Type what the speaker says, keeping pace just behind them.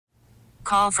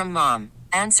call from mom.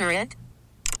 Answer it.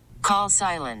 Call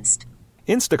silenced.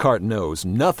 Instacart knows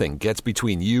nothing gets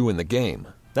between you and the game.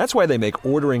 That's why they make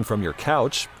ordering from your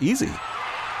couch easy.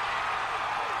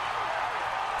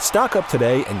 Stock up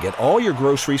today and get all your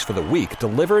groceries for the week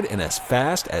delivered in as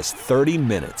fast as 30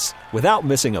 minutes without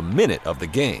missing a minute of the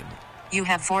game. You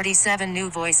have 47 new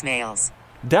voicemails.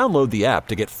 Download the app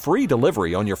to get free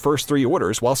delivery on your first 3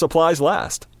 orders while supplies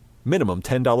last. Minimum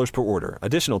 $10 per order.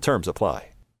 Additional terms apply.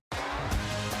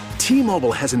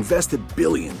 T-Mobile has invested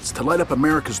billions to light up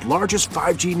America's largest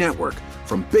 5G network,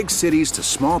 from big cities to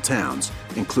small towns,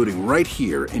 including right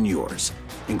here in yours.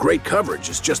 And great coverage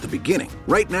is just the beginning.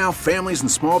 Right now, families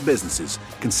and small businesses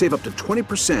can save up to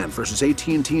 20% versus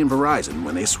AT&T and Verizon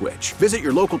when they switch. Visit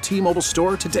your local T-Mobile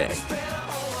store today.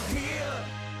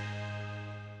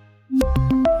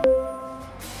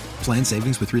 Plan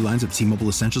savings with 3 lines of T-Mobile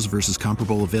Essentials versus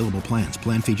comparable available plans.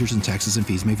 Plan features and taxes and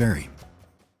fees may vary.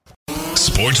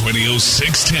 Sports Radio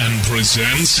 610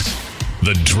 presents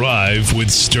The Drive with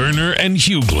Sterner and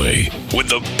Hughley, with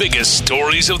the biggest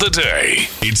stories of the day.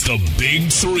 It's the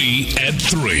Big 3 at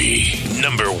 3.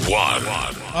 Number 1.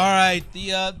 All right,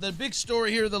 the big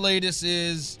story here, the latest,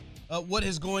 is what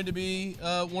is going to be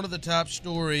one of the top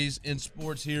stories in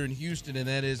sports here in Houston, and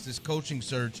that is this coaching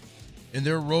search. And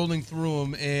they're rolling through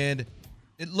them, and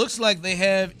it looks like they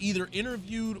have either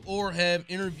interviewed or have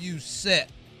interviews set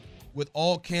with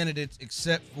all candidates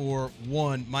except for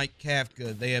one, Mike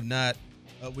Kafka. They have not,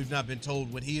 we've not been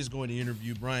told when he is going to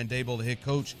interview. Brian Daboll, the head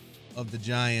coach of the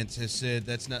Giants, has said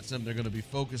that's not something they're going to be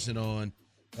focusing on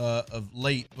of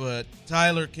late. But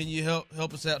Tyler, can you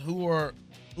help us out? Who are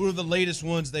the latest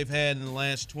ones they've had in the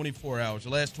last 24 hours? The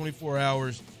last 24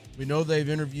 hours, we know they've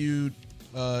interviewed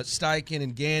Steichen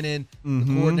and Gannon, the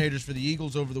coordinators for the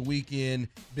Eagles over the weekend.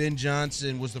 Ben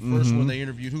Johnson was the first one they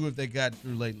interviewed. Who have they gotten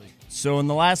through lately? So in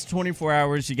the last 24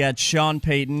 hours, you got Sean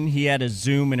Payton. He had a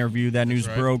Zoom interview. That news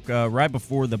broke right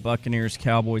before the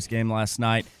Buccaneers-Cowboys game last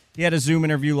night. He had a Zoom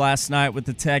interview last night with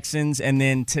the Texans, and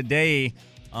then today,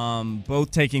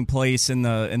 both taking place in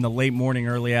the late morning,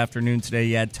 early afternoon today.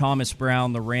 You had Thomas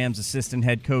Brown, the Rams assistant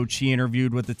head coach. He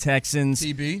interviewed with the Texans.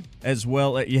 TB. As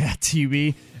well,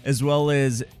 TB. As well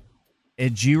as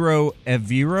Ejiro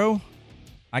Evero.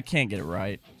 I can't get it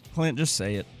right. Clint, just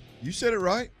say it. You said it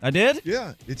right. I did?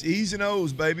 Yeah. It's E's and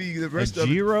O's, baby. The rest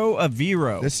Ejiro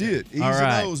Evero. That's it. E's All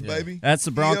right. and O's, baby. That's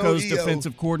the Broncos E-O-E-O.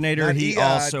 defensive coordinator. Not He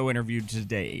E-I. also interviewed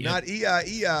today. Not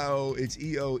E-I-E-I-O. It's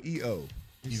E-O-E-O.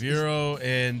 Evero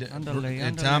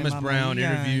and Thomas Brown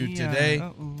interviewed today.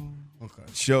 Okay.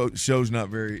 Show's not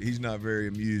very. He's not very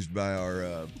amused by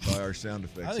our sound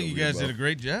effects. I think you guys did a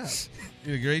great job.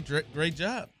 You did a great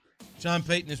job. Sean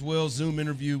Payton as well. Zoom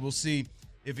interview. We'll see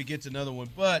if he gets another one.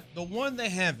 But the one they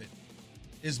haven't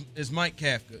is Mike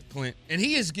Kafka, Clint, and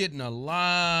he is getting a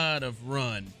lot of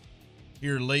run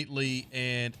here lately.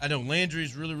 And I know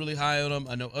Landry's really, really high on him.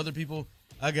 I know other people.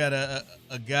 I got a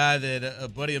guy that a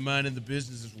buddy of mine in the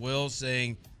business as well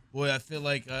saying, boy, I feel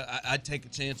like I'd take a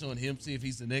chance on him, see if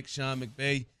he's the next Sean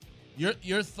McVay.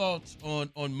 Your thoughts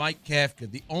on Mike Kafka,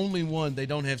 the only one they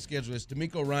don't have scheduled. Is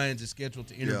D'Amico Ryans is scheduled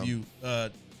to interview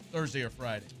Thursday or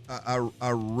Friday. I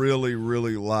really,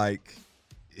 really like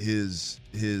his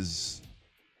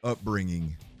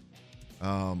upbringing.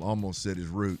 Almost said his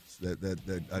roots. I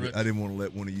didn't want to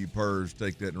let one of you purrs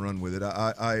take that and run with it.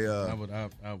 I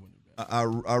wouldn't.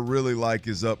 I really like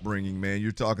his upbringing, man.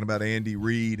 You're talking about Andy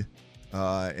Reid,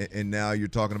 and now you're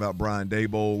talking about Brian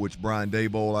Daboll, which Brian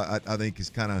Daboll I think is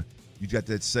kind of, you got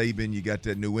that Saban, you got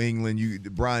that New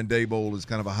England. Brian Daboll is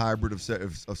kind of a hybrid of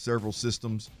several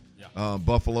systems. Yeah.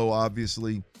 Buffalo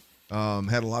obviously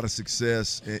had a lot of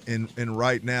success, and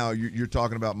right now you're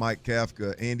talking about Mike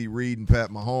Kafka, Andy Reid, and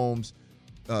Pat Mahomes.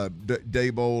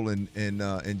 Daboll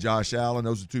and Josh Allen,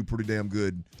 those are two pretty damn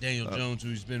good. Daniel Jones, who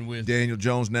he's been with. Daniel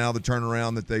Jones, now the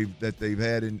turnaround that they've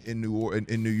had in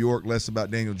New York, less about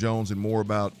Daniel Jones and more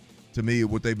about, to me,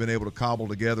 what they've been able to cobble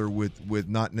together with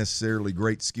not necessarily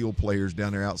great skill players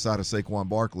down there outside of Saquon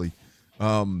Barkley.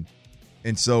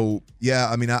 And so, yeah,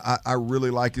 I mean, I really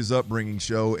like his upbringing,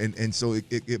 show, and so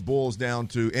it boils down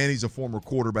to, and he's a former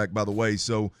quarterback, by the way,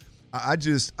 so I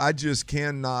just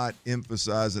cannot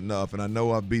emphasize enough, and I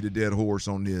know I beat a dead horse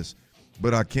on this,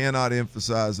 but I cannot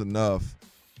emphasize enough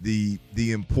the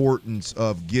importance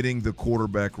of getting the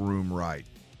quarterback room right,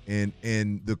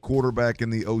 and the quarterback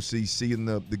and the OC seeing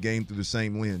the game through the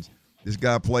same lens. This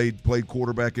guy played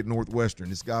quarterback at Northwestern.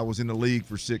 This guy was in the league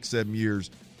for 6-7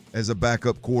 years as a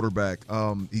backup quarterback.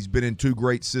 He's been in two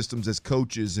great systems as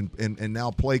coaches and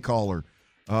now play caller.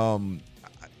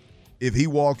 If he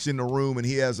walks in the room and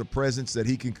he has a presence that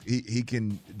he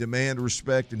can demand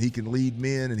respect, and he can lead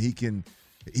men, and he can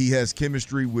He has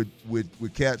chemistry with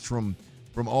cats from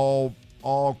all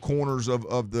corners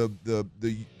of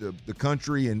the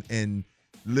country and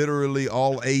literally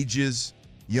all ages,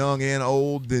 young and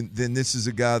old. Then this is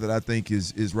a guy that I think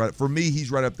is right for me.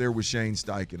 He's right up there with Shane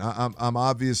Steichen. I'm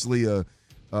obviously a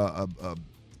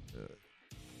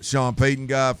Sean Payton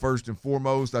guy first and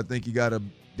foremost. I think you got to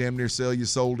damn near sell your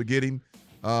soul to get him.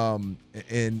 And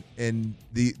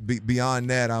beyond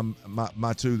that,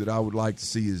 my two that I would like to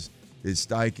see is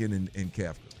Steichen and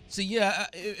Kafka. See, yeah,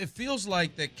 it feels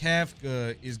like that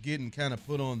Kafka is getting kind of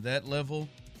put on that level,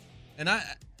 and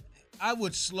I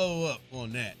would slow up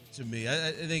on that. To me,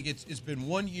 I think it's been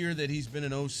 1 year that he's been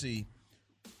an OC,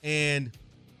 and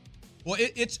well,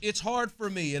 it's hard for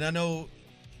me, and I know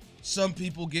some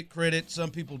people get credit, some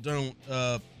people don't,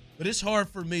 but it's hard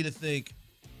for me to think.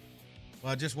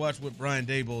 Well, I just watched what Brian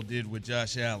Daboll did with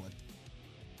Josh Allen,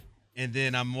 and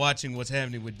then I'm watching what's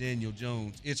happening with Daniel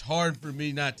Jones. It's hard for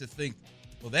me not to think,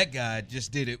 well, that guy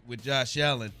just did it with Josh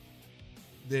Allen.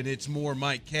 Then it's more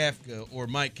Mike Kafka, or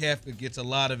Mike Kafka gets a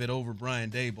lot of it over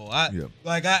Brian Daboll.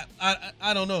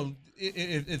 I don't know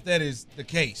if that is the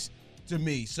case to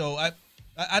me. So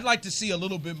I'd like to see a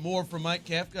little bit more from Mike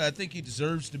Kafka. I think he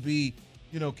deserves to be,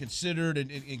 considered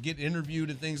and get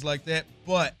interviewed and things like that.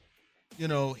 But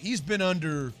he's been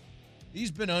under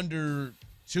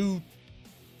two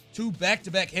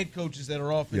back-to-back head coaches that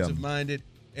are offensive-minded,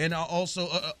 and also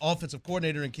offensive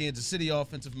coordinator in Kansas City,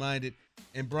 offensive-minded,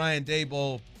 and Brian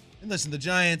Daboll. And listen, the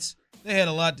Giants, they had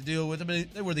a lot to deal with. I mean,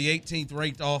 they were the 18th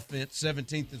ranked offense,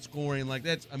 17th in scoring. Like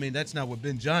that's not what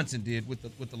Ben Johnson did with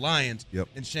the Lions. Yep.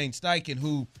 And Shane Steichen,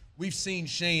 who we've seen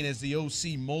Shane as the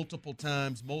OC multiple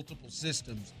times, multiple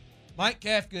systems. Mike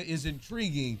Kafka is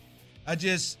intriguing. I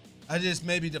just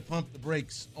maybe to pump the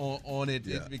brakes on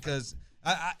it because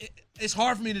it's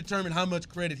hard for me to determine how much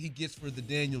credit he gets for the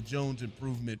Daniel Jones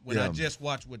improvement when I just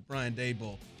watch what Brian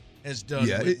Daboll has done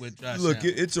with Josh Allen.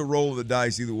 It's a roll of the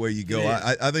dice either way you go.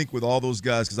 I think with all those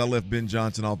guys, because I left Ben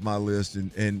Johnson off my list,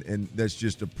 and that's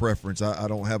just a preference. I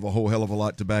don't have a whole hell of a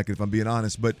lot to back it if I'm being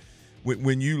honest. But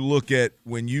when you look at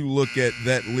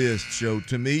that list, Show,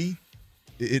 to me,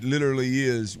 it literally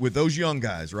is with those young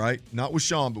guys, right? Not with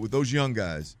Sean, but with those young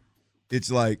guys. It's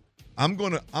like I'm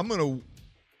gonna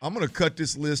cut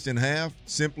this list in half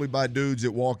simply by dudes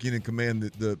that walk in and command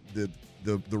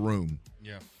the room.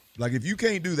 Yeah. Like if you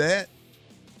can't do that,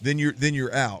 then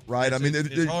you're out, right?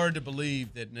 It's hard to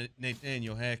believe that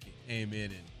Nathaniel Hackett came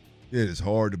in and. It is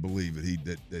hard to believe that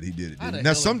he did it.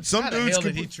 Now some dudes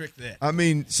can. He tricked that. I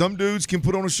mean, some dudes can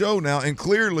put on a show now, and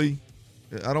clearly,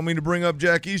 I don't mean to bring up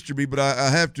Jack Easterby, but I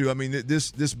have to. I mean,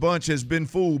 this bunch has been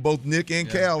fooled. Both Nick and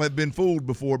Cal have been fooled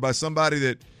before by somebody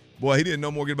that, boy, he didn't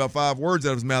know more, get about 5 words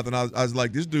out of his mouth, and I was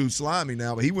like, this dude's slimy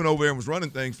now. But he went over there and was running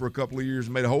things for a couple of years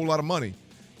and made a whole lot of money.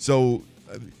 So,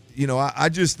 I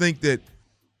just think that,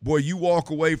 boy, you walk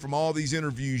away from all these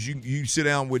interviews, you sit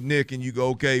down with Nick and you go,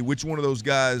 okay, which one of those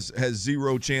guys has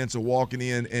zero chance of walking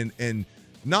in, and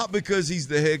not because he's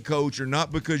the head coach or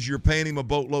not because you're paying him a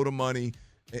boatload of money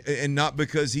and not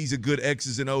because he's a good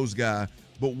X's and O's guy,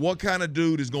 but what kind of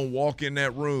dude is going to walk in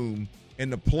that room and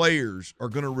the players are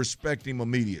going to respect him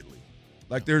immediately?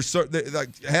 Like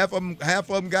half of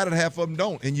them got it, half of them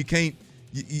don't, and you can't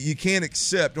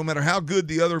accept, no matter how good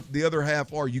the other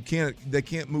half are, they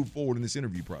can't move forward in this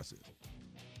interview process.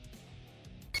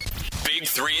 Big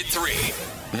 3 at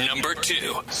 3. Number 2.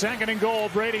 2nd and goal.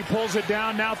 Brady pulls it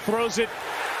down, now throws it.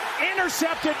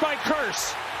 Intercepted by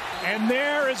Kearse. And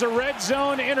there is a red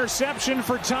zone interception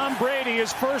for Tom Brady,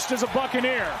 his first as a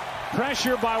Buccaneer.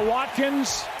 Pressure by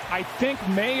Watkins. I think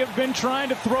may have been trying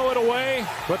to throw it away,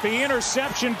 but the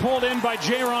interception pulled in by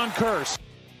Jaron Kearse.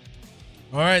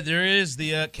 All right, there is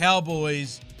the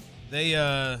Cowboys. They,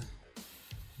 I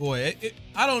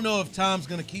don't know if Tom's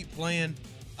going to keep playing.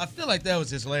 I feel like that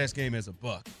was his last game as a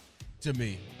Buck to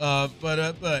me.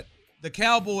 But the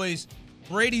Cowboys,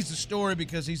 Brady's the story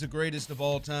because he's the greatest of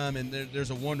all time, and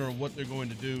there's a wonder of what they're going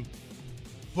to do,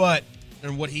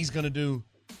 and what he's going to do.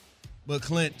 But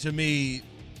Clint, to me,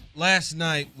 last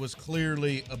night was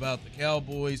clearly about the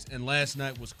Cowboys, and last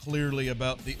night was clearly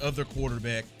about the other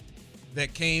quarterback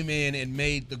that came in and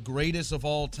made the greatest of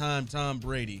all time, Tom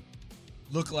Brady,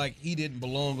 look like he didn't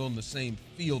belong on the same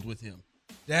field with him.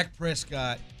 Dak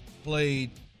Prescott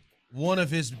played one of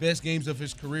his best games of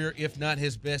his career, if not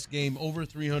his best game, over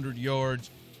 300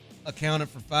 yards, accounted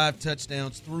for 5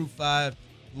 touchdowns, threw 5,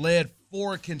 led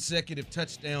 4 consecutive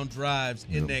touchdown drives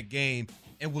in that game,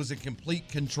 and was in complete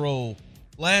control.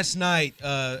 Last night,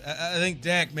 I think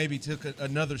Dak maybe took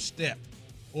another step,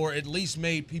 or at least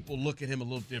made people look at him a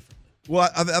little differently. Well,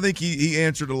 I think he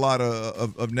answered a lot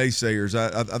of naysayers.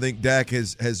 I think Dak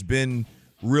has been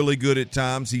really good at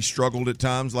times. He struggled at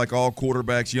times, like all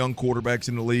quarterbacks, young quarterbacks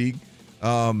in the league.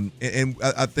 And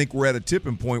I think we're at a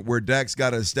tipping point where Dak's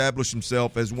got to establish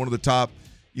himself as one of the top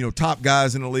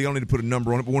guys in the league. I don't need to put a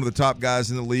number on it, but one of the top guys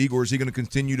in the league, or is he going to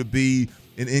continue to be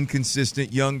an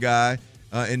inconsistent young guy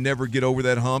and never get over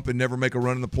that hump and never make a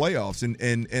run in the playoffs?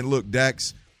 And look,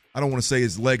 Dak's, I don't want to say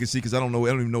his legacy because I don't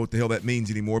even know what the hell that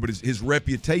means anymore, but his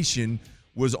reputation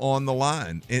was on the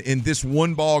line. In this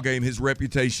one ball game, his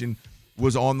reputation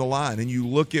was on the line. And you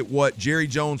look at what Jerry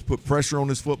Jones put pressure on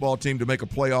his football team to make a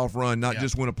playoff run, not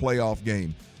just win a playoff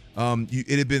game.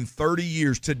 It had been 30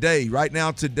 years. Today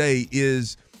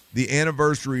is the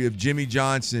anniversary of Jimmy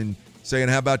Johnson saying,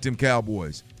 "How about them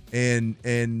Cowboys?" And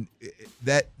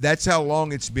that's how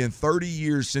long it's been. 30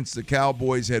 years since the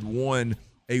Cowboys had won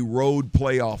a road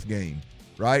playoff game,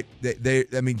 right?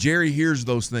 Jerry hears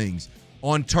those things.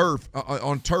 On turf,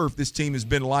 this team has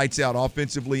been lights out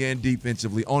offensively and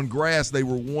defensively. On grass, they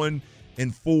were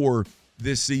 1-4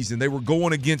 this season. They were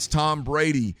going against Tom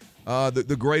Brady,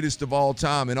 the greatest of all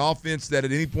time, an offense that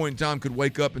at any point in time could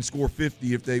wake up and score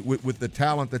 50 if they with the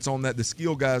talent that's on that, the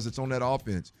skill guys that's on that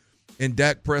offense. And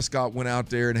Dak Prescott went out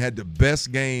there and had the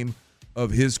best game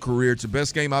of his career. It's the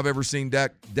best game I've ever seen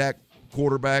Dak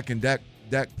quarterback and Dak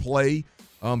play.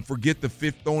 Forget the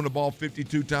throwing the ball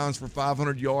 52 times for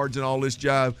 500 yards and all this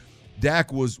jive.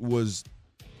 Dak was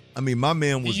my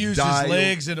man was he used dialed. his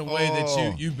legs in a way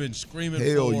that you've been screaming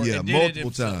hell for. Yeah, multiple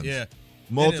times. Yeah,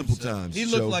 multiple times. He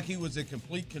looked like he was in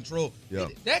complete control. Yeah.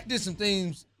 Dak did some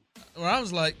things where I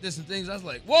was like,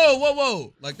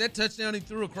 whoa. Like that touchdown he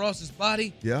threw across his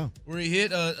body. Yeah. Where he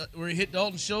hit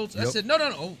Dalton Schultz. Yep. I said,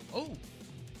 no.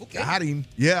 Okay. Got him.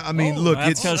 Yeah, look,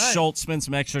 that's because Schultz spent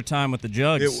some extra time with the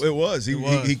jugs. It was.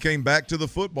 He came back to the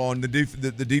football, and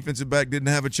the defensive back didn't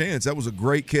have a chance. That was a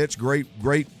great catch,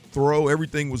 great throw.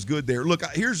 Everything was good there. Look,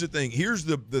 here's the thing. Here's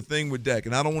the thing with Dak,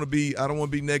 and I don't want to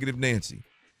be negative Nancy,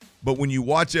 but when you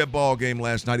watch that ball game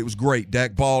last night, it was great.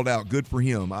 Dak balled out. Good for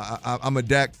him. I'm a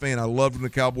Dak fan. I loved when the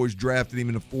Cowboys drafted him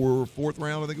in the fourth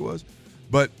round, I think it was.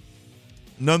 But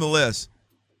nonetheless,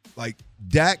 like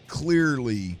Dak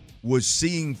clearly was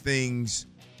seeing things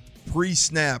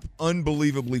pre-snap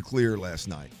unbelievably clear last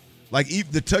night. Like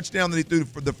the touchdown that he threw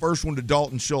for the first one to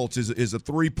Dalton Schultz is a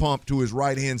 3-pump to his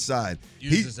right-hand side.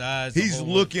 His eyes. He's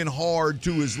looking hard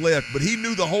to his left, but he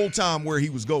knew the whole time where he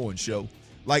was going, Show.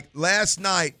 Like last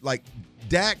night, like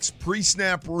Dak's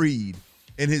pre-snap read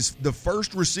and the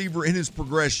first receiver in his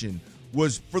progression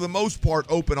was, for the most part,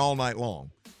 open all night long.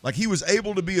 Like he was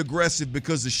able to be aggressive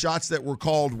because the shots that were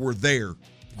called were there.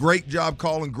 Great job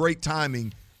calling, great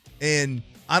timing. And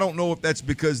I don't know if that's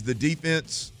because the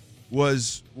defense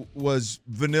was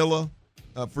vanilla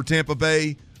for Tampa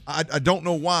Bay. I don't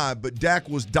know why, but Dak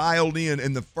was dialed in,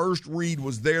 and the first read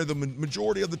was there the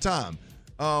majority of the time.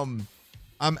 I'm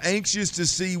anxious to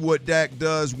see what Dak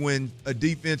does when a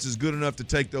defense is good enough to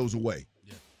take those away.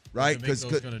 Yeah. Right? Because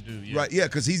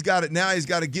he's got it now. He's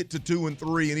got to get to 2 and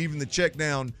 3 and even the check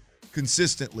down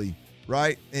consistently.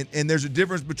 Right? And there's a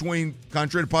difference between,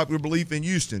 contrary to popular belief in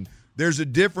Houston, there's a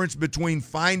difference between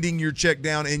finding your check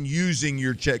down and using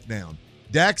your check down.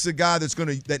 Dak's a guy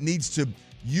that needs to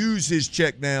use his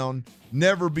check down,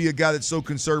 never be a guy that's so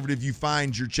conservative you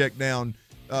find your check down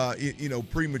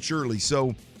prematurely.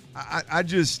 So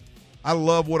I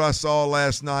love what I saw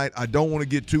last night. I don't want to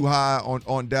get too high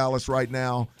on Dallas right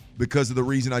now because of the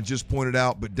reason I just pointed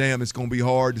out, but damn, it's going to be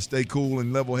hard to stay cool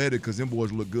and level-headed because them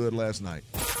boys look good last night.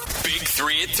 Big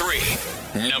 3 at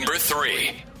 3. Number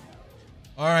 3.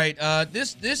 All right,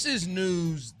 this is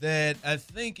news that I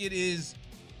think it is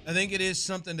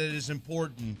something that is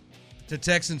important to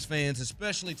Texans fans,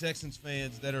 especially Texans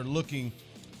fans that are looking,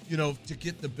 to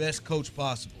get the best coach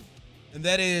possible. And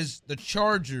that is the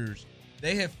Chargers.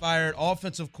 They have fired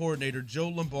offensive coordinator Joe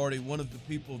Lombardi, one of the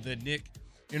people that Nick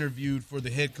interviewed for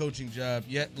the head coaching job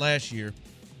last year,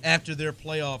 after their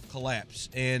playoff collapse.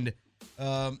 And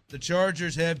the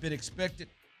Chargers have been expected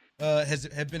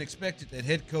that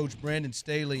head coach Brandon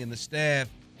Staley and the staff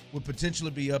would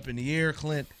potentially be up in the air,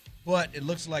 Clint. But it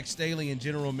looks like Staley and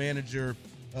general manager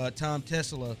Tom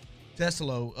Teslo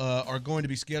are going to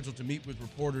be scheduled to meet with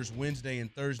reporters Wednesday and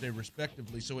Thursday,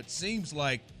 respectively. So it seems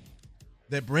like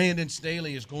that Brandon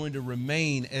Staley is going to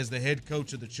remain as the head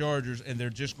coach of the Chargers, and they're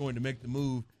just going to make the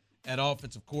move at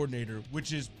offensive coordinator,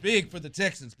 which is big for the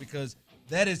Texans because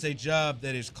that is a job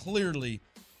that is clearly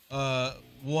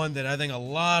one that I think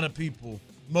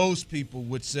most people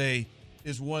would say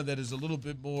is one that is a little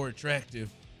bit more attractive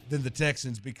than the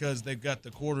Texans because they've got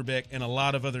the quarterback and a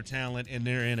lot of other talent, and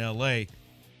they're in L.A.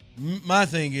 My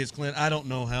thing is, Clint, I don't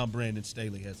know how Brandon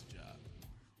Staley has a job.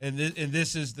 And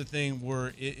this is the thing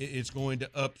where it's going to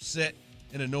upset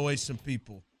and annoys some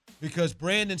people because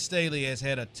Brandon Staley has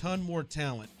had a ton more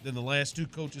talent than the last two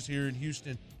coaches here in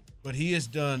Houston, but he has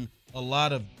done a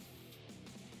lot of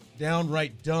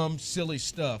downright dumb, silly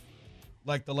stuff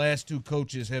like the last two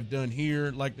coaches have done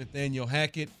here, like Nathaniel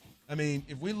Hackett. I mean,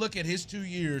 if we look at his 2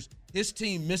 years, his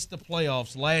team missed the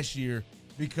playoffs last year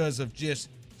because of just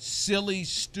silly,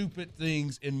 stupid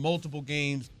things in multiple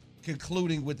games,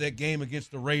 concluding with that game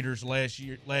against the Raiders last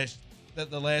year.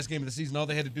 The last game of the season, all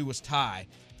they had to do was tie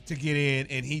to get in,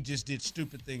 and he just did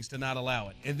stupid things to not allow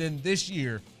it. And then this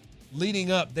year,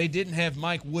 leading up, they didn't have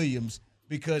Mike Williams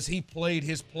because he played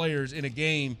his players in a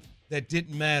game that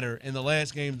didn't matter in the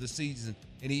last game of the season,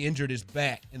 and he injured his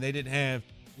back, and they didn't have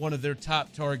one of their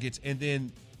top targets. And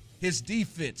then his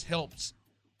defense helps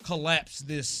collapse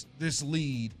this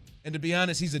lead. And to be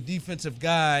honest, he's a defensive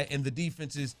guy, and the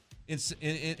defenses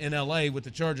in L.A. with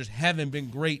the Chargers haven't been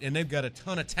great, and they've got a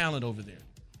ton of talent over there.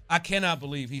 I cannot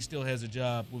believe he still has a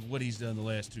job with what he's done the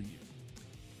last 2 years.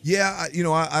 Yeah,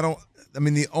 I don't. I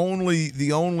mean, the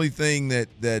only thing that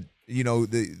that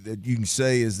you can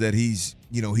say is that he's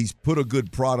put a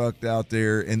good product out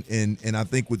there, and I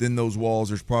think within those walls,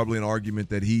 there's probably an argument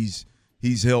that he's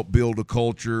helped build a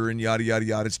culture and yada yada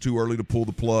yada. It's too early to pull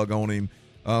the plug on him.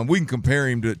 We can compare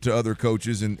him to other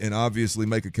coaches and obviously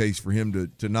make a case for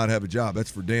him to not have a job.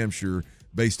 That's for damn sure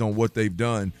based on what they've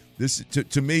done. This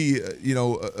to me,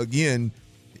 again,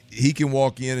 he can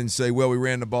walk in and say, well, we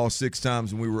ran the ball 6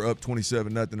 times and we were up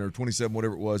 27-0 or 27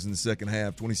 whatever it was in the second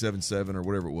half, 27-7 or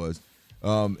whatever it was.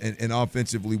 And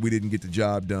offensively, we didn't get the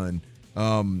job done.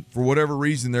 For whatever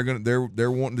reason,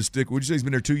 they're wanting to stick. Would you say he's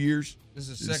been there 2 years? This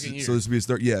is his second year. So this will be his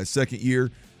third. Yeah, second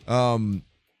year.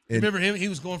 Remember him? He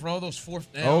was going for all those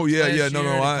fourth downs. Oh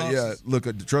yeah.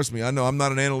 Look, trust me. I know I'm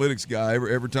not an analytics guy.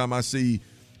 Every time I see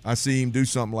him do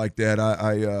something like that,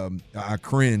 I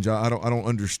cringe. I don't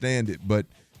understand it. But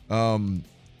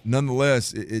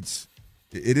nonetheless, it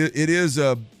is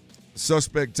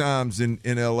suspect times in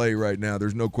LA right now.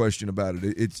 There's no question about it.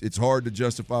 It's hard to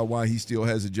justify why he still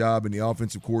has a job and the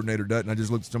offensive coordinator doesn't. I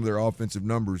just looked at some of their offensive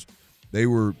numbers. They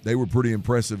were pretty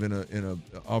impressive in a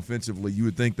offensively. You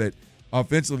would think that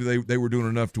offensively they were doing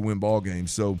enough to win ball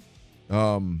games. So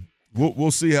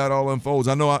we'll see how it all unfolds.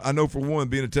 I know for one,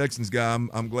 being a Texans guy,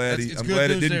 I'm glad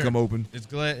it didn't come open.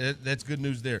 That's good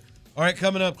news there. All right,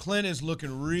 coming up, Clint is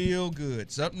looking real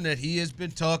good. Something that he has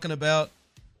been talking about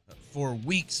for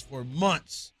weeks, for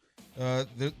months.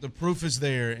 The proof is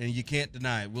there, and you can't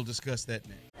deny it. We'll discuss that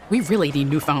next. We really need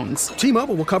new phones.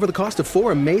 T-Mobile will cover the cost of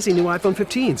 4 amazing new iPhone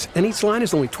 15s, and each line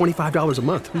is only $25 a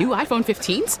month. New iPhone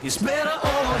 15s? It's better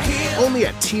over here. Only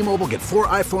at T-Mobile, get 4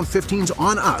 iPhone 15s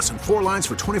on us and 4 lines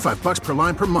for $25 per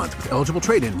line per month with eligible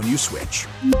trade-in when you switch.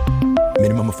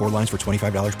 Minimum of 4 lines for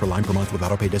 $25 per line per month with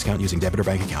autopay discount using debit or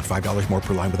bank account. $5 more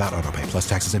per line without autopay, plus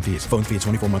taxes and fees. Phone fee at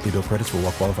 24 monthly bill credits for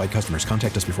well-qualified customers.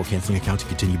 Contact us before canceling account to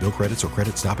continue bill credits or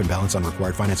credit stop and balance on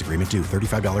required finance agreement due.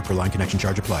 $35 per line connection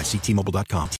charge applies. See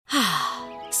T-Mobile.com.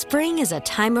 Spring is a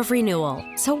time of renewal,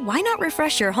 so why not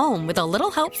refresh your home with a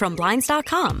little help from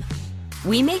Blinds.com?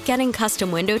 We make getting custom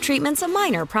window treatments a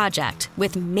minor project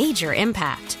with major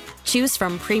impact. Choose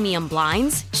from premium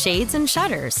blinds, shades, and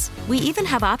shutters. We even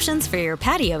have options for your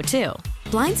patio, too.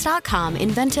 Blinds.com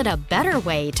invented a better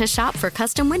way to shop for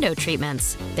custom window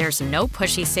treatments. There's no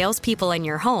pushy salespeople in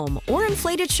your home or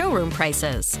inflated showroom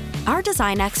prices. Our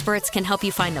design experts can help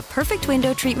you find the perfect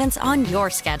window treatments on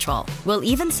your schedule. We'll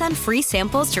even send free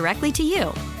samples directly to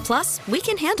you. Plus, we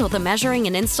can handle the measuring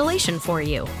and installation for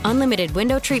you. Unlimited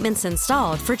window treatments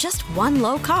installed for just one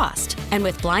low cost. And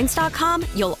with Blinds.com,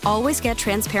 you'll always get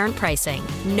transparent pricing.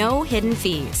 No hidden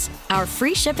fees. Our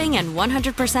free shipping and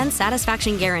 100%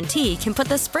 satisfaction guarantee can put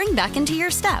the spring back into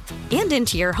your step and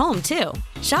into your home, too.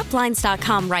 Shop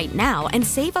Blinds.com right now and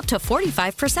save up to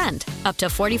 45%. Up to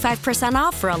 45%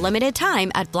 off for a limited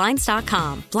time at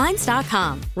Blinds.com.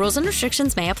 Blinds.com. Rules and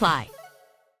restrictions may apply.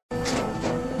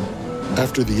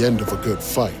 After the end of a good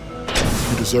fight,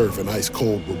 you deserve an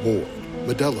ice-cold reward.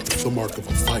 Modelo is the mark of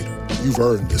a fighter. You've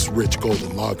earned this rich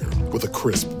golden lager with a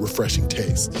crisp, refreshing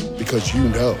taste. Because you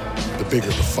know, the bigger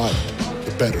the fight,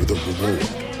 the better the reward.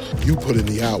 You put in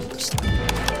the hours,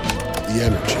 the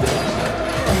energy,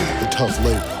 the tough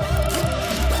labor.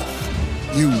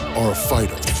 You are a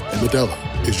fighter, and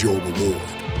Modelo is your reward.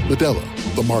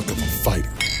 Modelo, the mark of a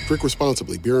fighter. Drink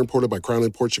responsibly. Beer imported by Crown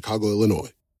Imports, Chicago, Illinois.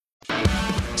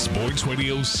 Sports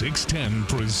Radio 610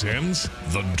 presents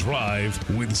The Drive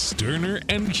with Sterner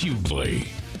and Hughley.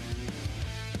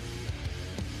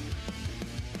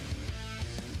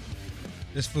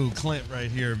 This fool Clint right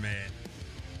here, man.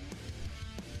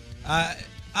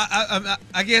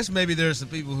 I guess maybe there's some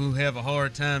people who have a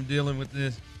hard time dealing with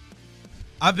this.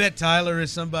 I bet Tyler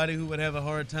is somebody who would have a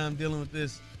hard time dealing with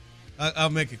this.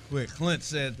 I'll make it quick. Clint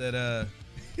said that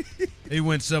he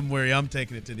went somewhere. I'm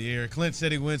taking it to the air. Clint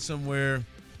said he went somewhere,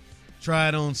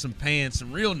 tried on some pants,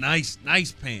 some real nice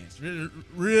pants.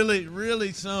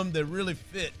 Really some that really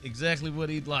fit exactly what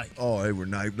he'd like. Oh, they were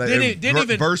nice. Didn't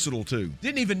even versatile too.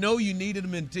 Didn't even know you needed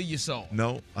them until you saw them.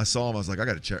 No, I saw them. I was like, I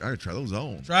got to try those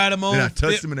on. Tried them on. And I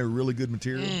touched them, and they were really good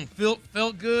material.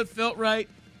 Felt good. Felt right.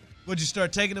 Would you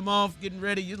start taking them off, getting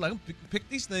ready? You're like, pick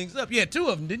these things up. Yeah, 2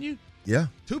 of them, didn't you? Yeah.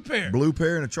 2 pair. Blue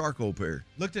pair and a charcoal pair.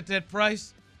 Looked at that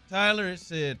price, Tyler. It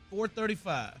said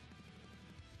 $435.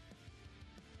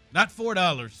 Not $4.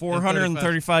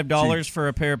 $435 for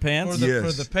a pair of pants? For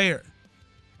the pair.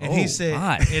 And he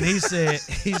said,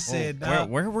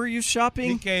 where were you shopping?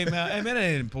 He came out. I mean, it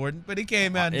ain't important, but he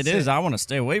came out. And said, I want to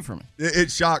stay away from it. It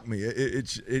shocked me.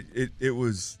 It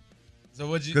was. So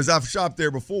what'd you? Because I've shopped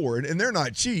there before, and they're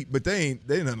not cheap, but they ain't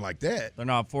nothing like that. They're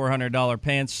not $400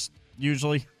 pants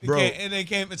usually, bro. And they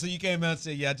came. So you came out and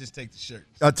said, "Yeah, I just take the shirt."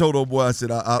 I told old boy, I said,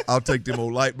 "I'll take them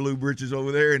old light blue breeches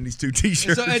over there and these 2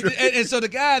 T-shirts." And so the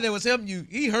guy that was helping you,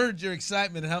 he heard your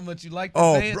excitement and how much you liked the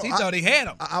pants. Bro, he thought he had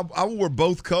them. I wore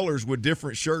both colors with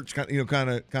different shirts, kind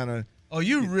of. Oh,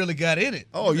 you really got in it.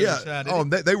 Oh, yeah. Oh,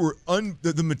 they were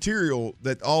the material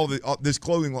that this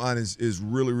clothing line is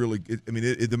really, really.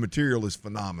 The material is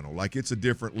phenomenal. Like, it's a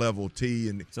different level tee,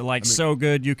 and so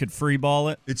good you could free ball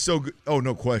it. It's so good. Oh,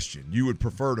 no question. You would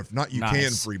prefer to not. You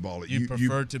can free ball it. You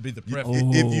prefer to be the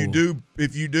preference.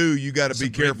 If you do, you got to be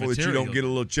careful that you don't get a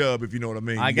little chub. If you know what I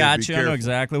mean. I got you. I know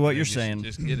exactly what you're saying.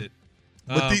 Just get it.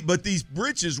 But these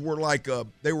breeches were like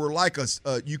they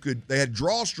had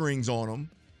drawstrings on them.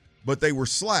 But they were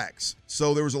slacks,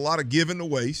 so there was a lot of give in the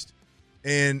waist,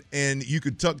 and you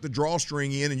could tuck the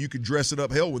drawstring in, and you could dress it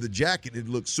up hell with a jacket. It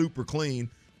looked super clean,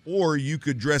 or you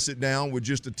could dress it down with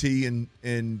just a tee and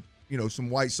some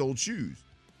white-soled shoes.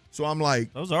 So I'm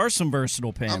like, those are some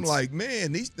versatile pants. I'm like,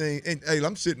 man, these things. And hey,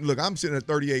 I'm sitting at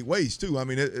 38 waist too. I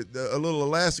mean, a little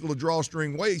elastical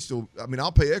drawstring waist. So I mean,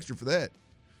 I'll pay extra for that.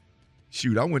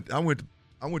 Shoot, I went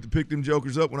to pick them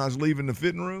jokers up when I was leaving the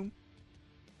fitting room.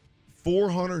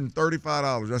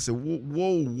 $435. I said,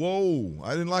 whoa.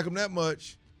 I didn't like them that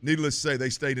much. Needless to say, they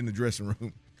stayed in the dressing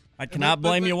room. I cannot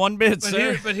blame you one bit,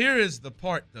 sir. But here is the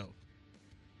part, though,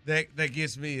 that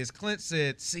gets me. Is Clint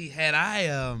said, see, had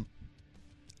I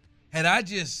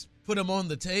just put them on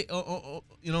the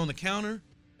on the counter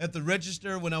at the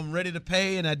register when I'm ready to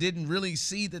pay, and I didn't really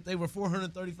see that they were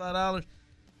 $435,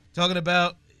 talking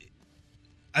about,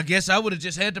 I guess I would have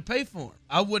just had to pay for them.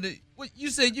 I would have.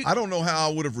 You said you. I don't know how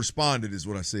I would have responded, is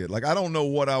what I said. Like, I don't know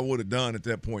what I would have done at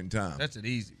that point in time. That's an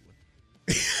easy one.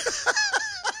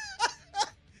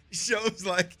 Shows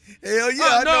like, hell yeah,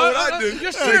 I know what I do.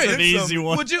 You're serious. That's an easy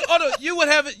one. Would you? You would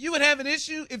have an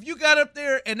issue if you got up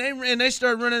there and they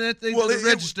started running that thing to the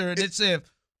register and it said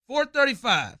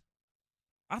 $435.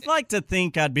 I'd like to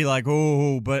think I'd be like,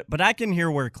 but I can hear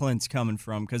where Clint's coming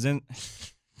from, because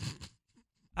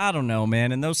I don't know,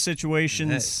 man. In those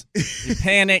situations, you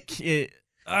panic.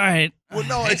 All right. Well,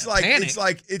 no, it's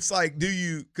like, do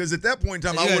you? Because at that point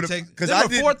in time, I would have. Because I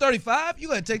did $435. You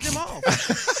got to take them off.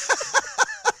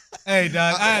 Hey,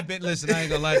 dog. I ain't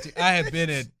gonna lie to you.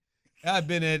 I've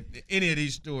been at any of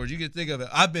these stores. You can think of it.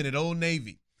 I've been at Old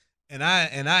Navy, and I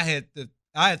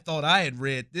had thought I had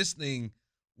read this thing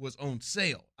was on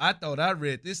sale. I thought I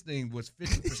read this thing was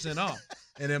 50% off.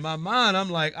 And in my mind, I'm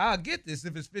like, I'll get this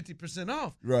if it's 50%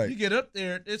 off. Right. You get up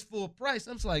there, it's full price.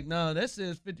 I'm just like, no, that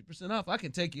says 50% off. I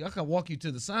can walk you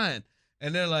to the sign.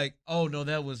 And they're like, oh, no,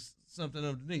 that was something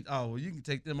underneath. Oh, well, you can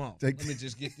take them off. Let me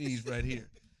just get these right here.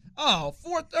 Oh,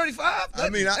 $435? I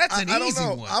mean, that's an easy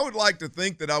don't know. one. I would like to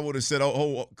think that I would have said,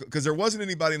 because there wasn't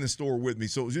anybody in the store with me,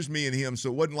 so it was just me and him, so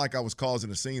it wasn't like I was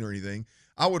causing a scene or anything.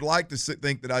 I would like to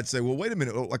think that I'd say, well, wait a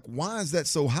minute, like, why is that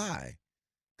so high?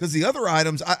 Because the other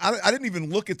items, I didn't even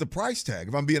look at the price tag.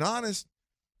 If I'm being honest,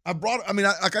 I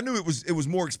knew it was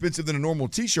more expensive than a normal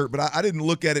T-shirt, but I didn't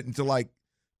look at it until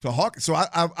to hawk. So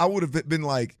I would have been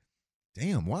like,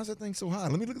 damn, why is that thing so high?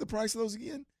 Let me look at the price of those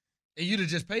again. And you'd have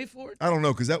just paid for it? I don't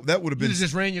know, because that would have been. You'd have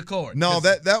just ran your card. No,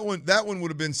 that one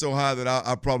would have been so high that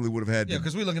I probably would have had. Yeah,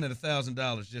 because we're looking at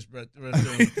 $1,000 just right there in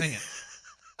the pants.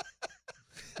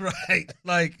 Right,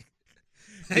 like.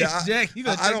 Hey, yeah, Jack, you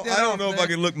I don't know if I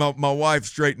can look my wife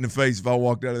straight in the face if I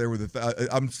walked out of there with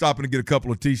I'm stopping to get a couple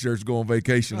of T-shirts, go on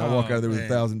vacation. I walk out of there with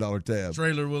 $1,000 tab.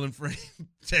 Trailer Willing Frame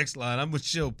text line. I'm with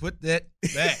Show. Put that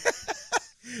back.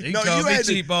 No,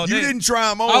 you didn't try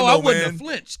them on. Oh, I wouldn't man. have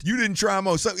flinched. You didn't try them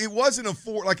on. So it wasn't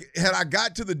had I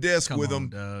got to the desk with them.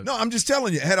 Doug. No, I'm just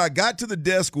telling you, had I got to the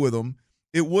desk with them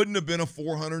it wouldn't have been a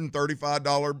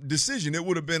 $435 decision. It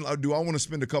would have been, do I want to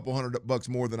spend a couple $100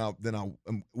 more than I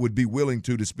would be willing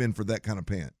to spend for that kind of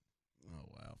pant? Oh,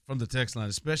 wow. From the text line,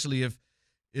 especially if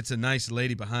it's a nice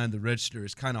lady behind the register,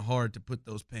 it's kind of hard to put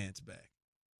those pants back.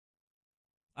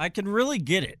 I can really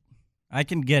get it. I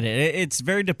can get it. It's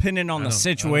very dependent on the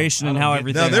situation and how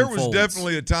everything unfolds. Now, there was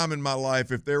definitely a time in my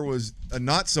life if there was a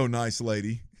not so nice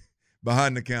lady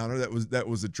behind the counter that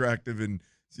was attractive, and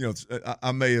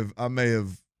I may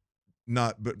have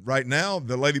not, but right now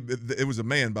the lady, it was a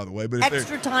man, by the way, but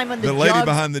extra time on the lady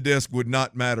behind the desk would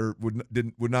not matter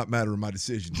in my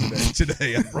decision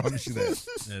today. I promise you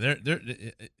that.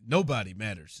 Yeah, nobody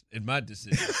matters in my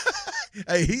decision.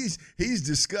 Hey, he's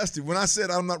disgusted. When I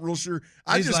said I'm not real sure,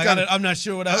 I'm not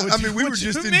sure what I would. I mean, we were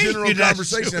just in general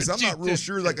conversation. I said, I'm not real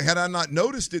sure. Like, had I not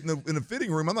noticed it in the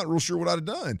fitting room, I'm not real sure what I'd have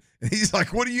done. And he's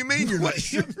like, "What do you mean you're not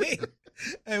sure?"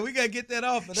 Hey, we gotta get that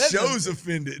off. Show's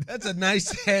offended. That's a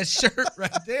nice ass shirt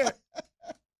right there.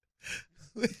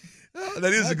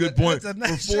 That is a good point. For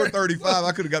 $435,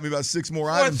 I could have got me about 6 more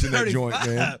items in that joint,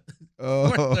 man.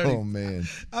 Oh man.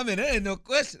 I mean, there ain't no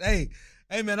question.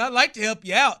 Hey, man, I'd like to help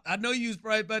you out. I know you was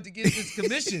probably about to get this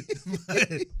commission.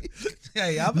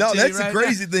 Hey, that's the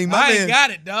crazy thing. I ain't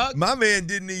got it, dog. My man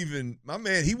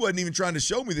he wasn't even trying to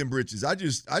show me them britches. They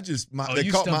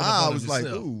caught my eye. I was like,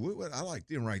 ooh, I like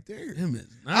them right there.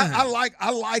 I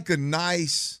like a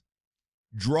nice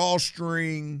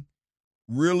drawstring,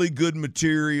 really good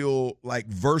material, like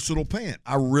versatile pant.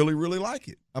 I really, really like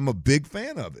it. I'm a big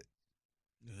fan of it.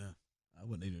 Yeah, I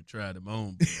wouldn't even try them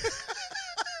on.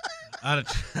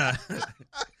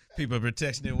 People are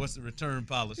texting in, what's the return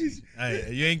policy?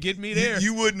 Hey, you ain't getting me there.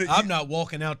 You wouldn't. I'm not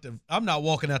walking out the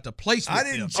place with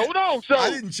them. Hold on, sir. I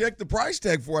didn't check the price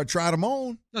tag before I tried them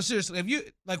on. No, seriously. Have you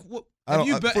what? For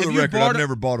the record, I've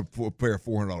never bought a pair of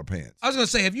 $400 pants. I was gonna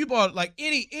say, have you bought like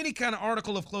any kind of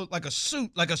article of clothes, like a suit?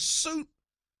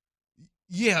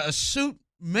 Yeah, a suit.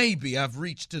 Maybe I've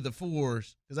reached to the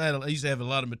fours because I used to have a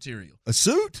lot of material. A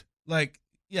suit? I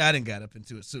didn't get up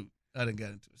into a suit. I didn't get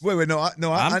into it. Wait,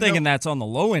 no. I'm thinking that's on the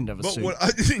low end of a suit.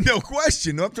 No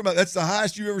question. No, I'm talking about that's the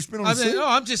highest you ever spent on a suit. No,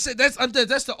 I'm just saying that's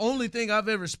the only thing I've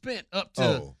ever spent up to.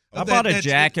 Oh. I bought a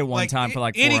jacket one time for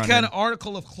like $400. Any kind of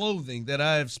article of clothing that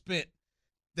I have spent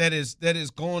that is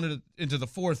going into the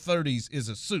 430s is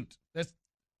a suit. That's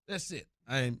it.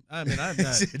 I'm not.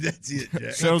 That's it.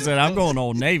 Jack. Shows that I'm going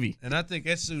Old Navy. And I think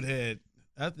that suit had.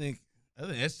 I think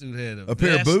that suit had a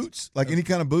pair of boots, like any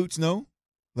kind of boots. No.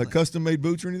 Like custom made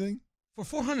boots or anything? For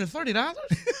 $430?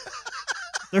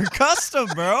 They're custom,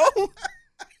 bro.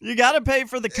 You got to pay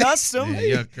for the custom. Yeah,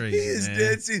 you're crazy. He is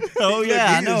dead serious. Oh,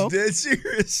 yeah, I know. He is dead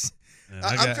serious.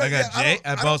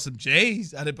 I bought some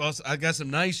J's. I got some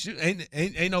nice shoes.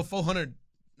 Ain't no $400.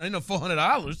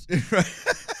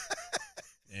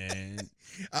 And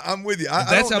I'm with you.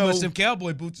 That's how much them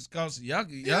cowboy boots is costing. Y'all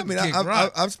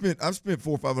I've spent $400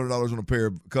 or $500 on a pair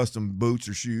of custom boots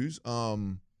or shoes.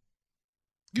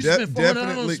 You spent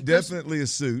 $400 definitely a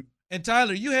suit. And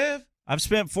Tyler, you have? I've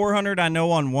spent $400. I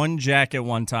know on one jacket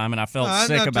one time, and I felt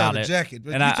sick about it. Jacket,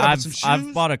 but and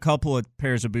I've bought a couple of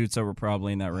pairs of boots that were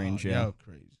probably in that range. Yeah, y'all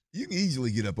crazy. You can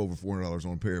easily get up over $400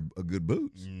 on a pair of good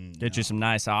boots. Get you some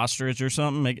nice ostrich or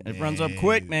something. It runs up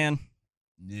quick, man.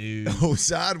 No. Oh,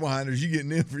 sidewinders! You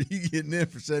getting in for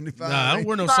 $75? Nah, I don't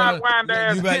wear no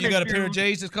sidewinders. You got a pair of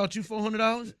J's that cost you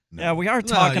 $400? No. Yeah, we are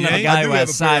talking to a guy who has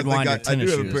sidewinder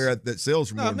tennis shoes. I do have a pair that sells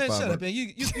for more than $5. Shut up, man.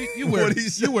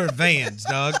 You wear Vans,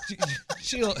 dog.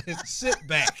 Chill, sit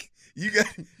back. You got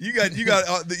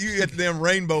the damn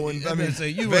rainbow and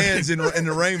Vans in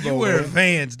the rainbow. You wear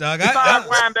Vans, dog.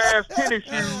 Sidewinder tennis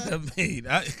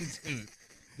shoes.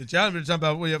 That y'all been talking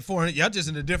about we have 400. Y'all just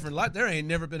in a different life. There ain't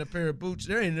never been a pair of boots.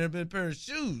 There ain't never been a pair of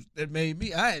shoes that made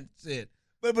me. I ain't said.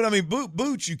 But I mean,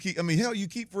 boots you keep. I mean, hell, you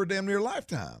keep for a damn near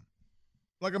lifetime.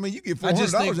 Like, I mean, you get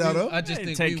 $400 out of. I just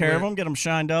think take care of them, get them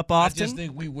shined up often. I just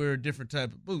think we wear a different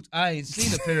type of boots. I ain't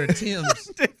seen a pair of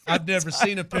Timbs. I've never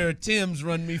seen a pair of Timbs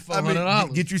run me $400. I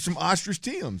mean, get you some ostrich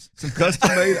Timbs, some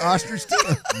custom-made ostrich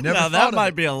Timbs. Now that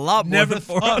might be a lot more than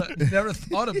 $400. Never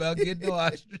thought about getting no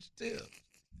ostrich Timbs.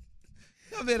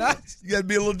 I mean, you got to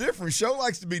be a little different. Show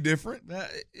likes to be different. That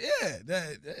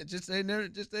just ain't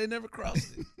never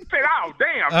crossed it. Oh,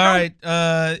 damn. All right,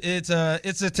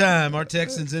 it's a time. Our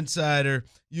Texans insider.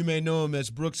 You may know him as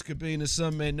Brooks Cabina.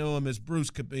 Some may know him as Bruce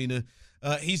Cabina.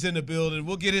 He's in the building.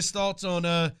 We'll get his thoughts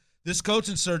on this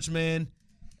coaching search, man.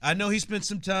 I know he spent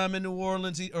some time in New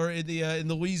Orleans or in the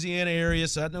Louisiana area,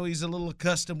 so I know he's a little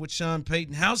accustomed with Sean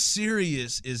Payton. How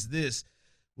serious is this?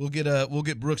 We'll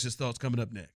get Brooks' thoughts coming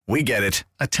up next. We get it.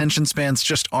 Attention spans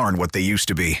just aren't what they used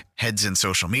to be. Heads in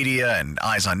social media and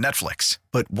eyes on Netflix.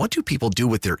 But what do people do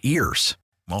with their ears?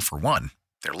 Well, for one,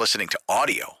 they're listening to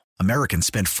audio. Americans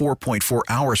spend 4.4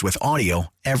 hours with audio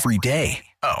every day.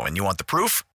 Oh, and you want the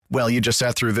proof? Well, you just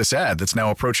sat through this ad that's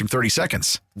now approaching 30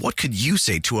 seconds. What could you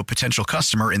say to a potential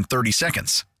customer in 30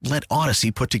 seconds? Let Odyssey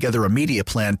put together a media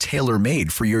plan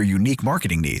tailor-made for your unique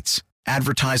marketing needs.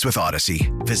 Advertise with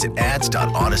Odyssey. Visit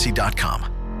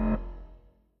ads.odyssey.com.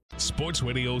 Sports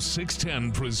Radio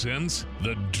 610 presents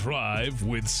The Drive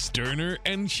with Sterner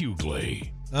and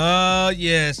Hughley.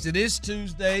 Yes, it is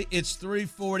Tuesday. It's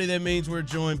 3:40. That means we're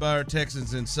joined by our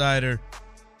Texans insider,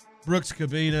 Brooks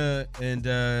Kabina, and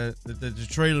the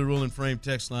trailer rolling frame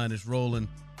text line is rolling.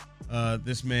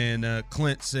 This man,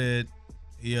 Clint, said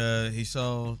he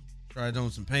tried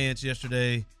on some pants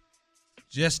yesterday.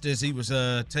 Just as he was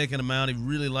taking them out, he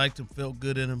really liked them, felt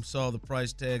good in them, saw the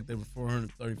price tag. They were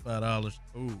 $435.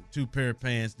 Ooh. 2 pair of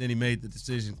pants. Then he made the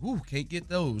decision, can't get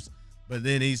those. But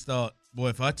then he thought, boy,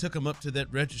 if I took them up to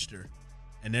that register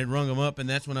and they rung them up, and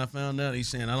that's when I found out, he's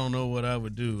saying, I don't know what I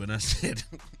would do. And I said,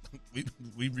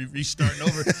 we restarting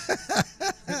over.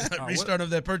 Restarting of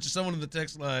that purchase. Someone in the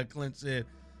text line, Clint said,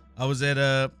 I was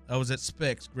at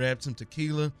Specs, grabbed some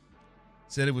tequila.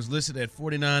 Said it was listed at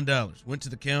 $49. Went to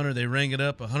the counter. They rang it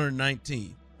up,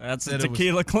 $119. That's a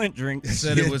tequila Clint drink.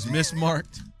 Said it was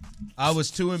mismarked. I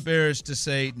was too embarrassed to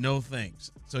say no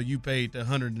thanks. So you paid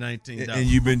 $119. And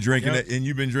you've been drinking it, and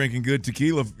you've been drinking good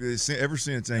tequila ever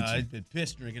since, ain't you? I've been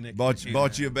pissed drinking it.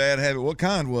 Bought you a bad habit. What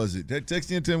kind was it?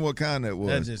 Text in to him what kind that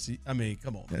was.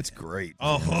 Come on. That's great.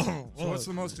 So what's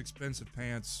the most expensive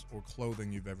pants or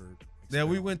clothing you've ever experienced? Yeah,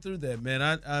 we went through that,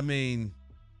 man. I mean,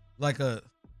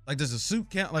 does a suit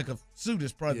count? Like a suit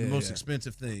is probably the most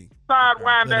expensive thing.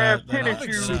 Sidewind ass tennis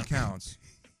shoes. Suit counts.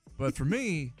 But for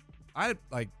me,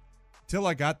 till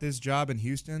I got this job in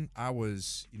Houston, I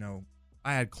was,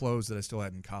 I had clothes that I still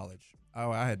had in college.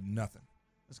 I had nothing.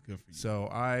 That's good for you. So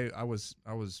I was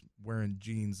wearing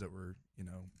jeans that were,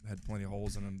 had plenty of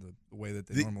holes in them the way that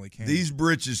they normally can. These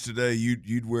breeches today,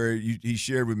 you'd wear. He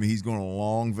shared with me he's going on a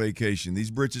long vacation.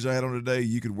 These breeches I had on today,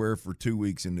 you could wear for 2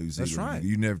 weeks in New Zealand. That's right.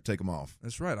 You never take them off.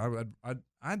 That's right.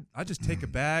 I just take a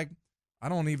bag. I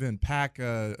don't even pack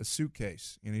a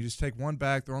suitcase. You just take one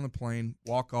bag, throw on the plane,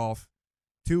 walk off.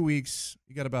 2 weeks.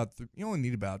 You got you only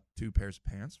need about 2 pairs of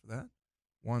pants for that.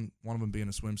 One of them being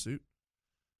a swimsuit.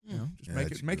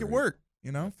 Just make it work.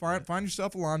 Find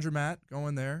yourself a laundromat. Go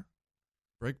in there.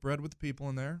 Break bread with the people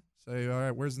in there. Say, all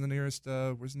right, where's the nearest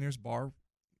bar? And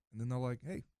then they're like,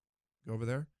 hey, go over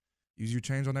there. Use your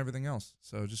change on everything else.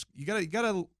 So just you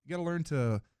gotta learn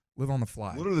to live on the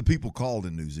fly. What are the people called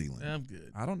in New Zealand? I'm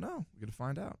good. I don't know. We gotta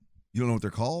find out. You don't know what they're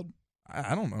called?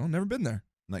 I don't know. Never been there.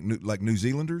 Like New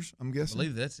Zealanders, I'm guessing. I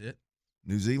believe that's it.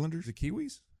 New Zealanders? The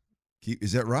Kiwis?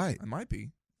 Is that right? It might be.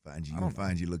 Find you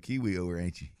little Kiwi over,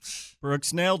 ain't you?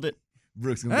 Brooks nailed it.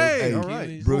 Brooks gonna go. Hey, all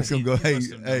right. Brooks gonna go.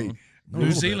 Hey.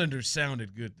 New Zealanders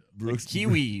sounded good though. Brooks,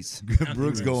 Kiwis.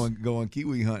 Brooks going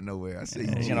Kiwi hunting over. I see.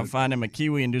 You're gonna find him a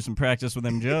Kiwi and do some practice with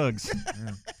them jugs.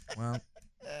 Yeah. Well,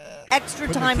 extra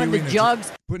time on the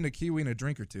jugs. Putting a Kiwi in a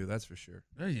drink or two, that's for sure.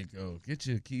 There you go. Get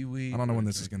you a Kiwi. I don't know when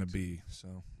this is gonna be.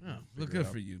 So. Oh, look good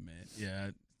for you, man.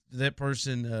 Yeah, that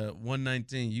person,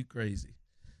 119. You crazy?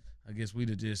 I guess we'd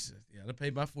have just I'd have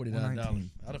paid my $49.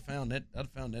 I'd have found that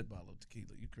bottle of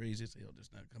tequila. You crazy as hell,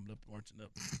 just not coming up marching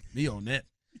up me on that.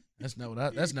 That's not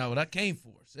what I came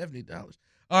for. $70.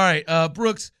 All right,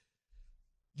 Brooks,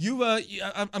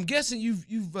 I'm guessing you've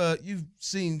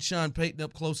seen Sean Payton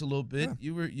up close a little bit.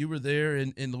 Yeah. You were there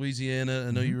in Louisiana.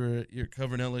 I know you're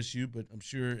covering LSU, but I'm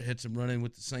sure had some run-in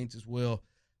with the Saints as well.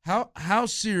 How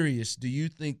serious do you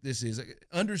think this is?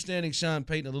 Understanding Sean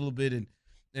Payton a little bit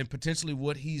and potentially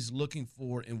what he's looking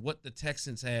for and what the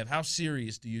Texans have, how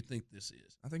serious do you think this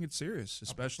is? I think it's serious,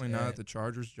 especially now that the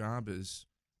Chargers' job is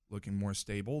looking more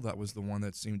stable. That was the one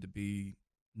that seemed to be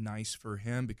nice for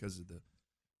him because of the,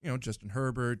 Justin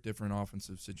Herbert, different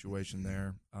offensive situation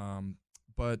there.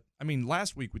 But, I mean,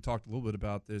 last week we talked a little bit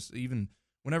about this. Even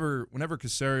whenever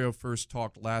Caserio first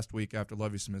talked last week after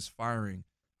Lovie Smith's firing,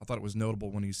 I thought it was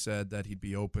notable when he said that he'd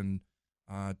be open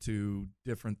to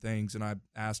different things. And I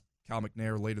asked Cal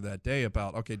McNair later that day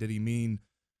about, okay, did he mean,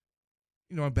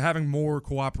 having more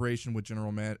cooperation with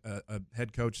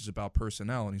head coaches about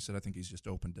personnel? And he said, I think he's just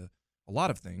open to a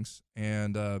lot of things.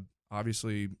 And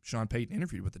obviously, Sean Payton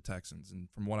interviewed with the Texans, and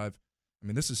from what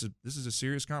this is a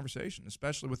serious conversation,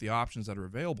 especially with the options that are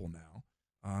available now.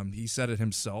 He said it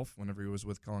himself whenever he was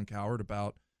with Colin Cowherd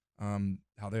about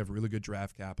how they have really good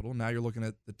draft capital. Now you're looking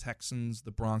at the Texans,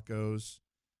 the Broncos.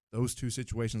 Those two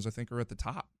situations, I think, are at the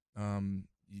top.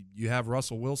 you have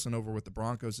Russell Wilson over with the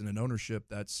Broncos in an ownership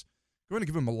that's going to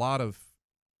give him a lot of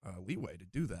leeway to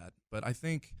do that. But I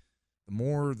think the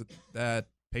more that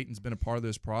Payton's been a part of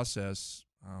this process,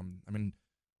 I mean,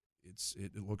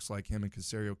 it looks like him and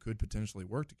Caserio could potentially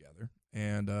work together,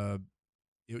 and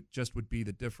it just would be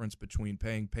the difference between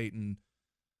paying Payton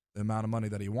the amount of money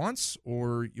that he wants,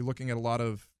 or you're looking at a lot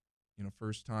of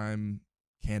first-time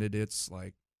candidates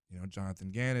like Jonathan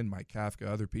Gannon, Mike Kafka,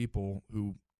 other people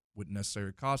who wouldn't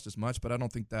necessarily cost as much. But I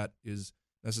don't think that is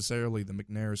necessarily the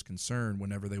McNair's concern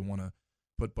whenever they want to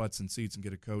put butts in seats and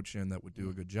get a coach in that would do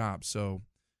a good job. So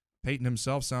Payton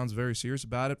himself sounds very serious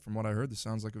about it. From what I heard, this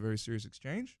sounds like a very serious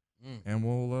exchange, and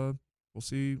we'll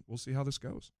see how this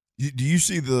goes. Do you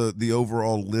see the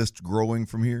overall list growing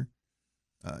from here?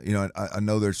 I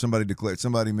know there's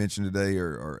somebody mentioned today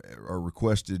or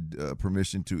requested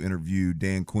permission to interview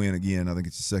Dan Quinn again. I think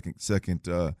it's the second.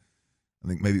 I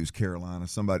think maybe it was Carolina.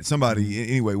 Somebody.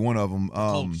 Anyway, one of them.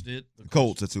 Colts did.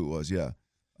 Colts. That's who it was. Yeah.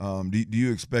 Do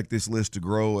you expect this list to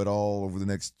grow at all over the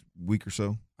next week or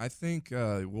so? I think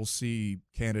we'll see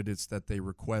candidates that they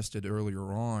requested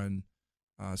earlier on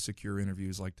secure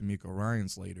interviews like D'Amico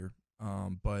Ryans later.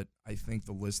 But I think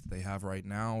the list that they have right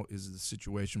now is the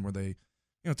situation where they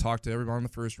talk to everybody in the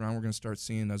first round. We're going to start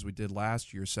seeing, as we did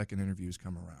last year, second interviews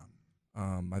come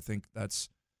around. I think that's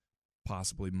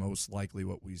possibly most likely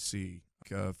what we see.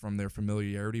 From their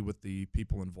familiarity with the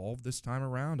people involved this time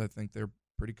around, I think they're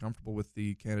pretty comfortable with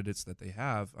the candidates that they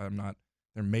have. I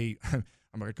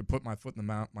could put my foot in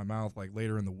my mouth like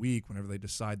later in the week whenever they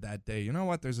decide that day, you know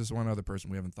what, there's this one other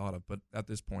person we haven't thought of. But at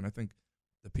this point, I think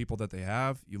the people that they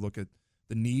have, you look at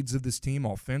the needs of this team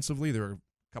offensively, there are a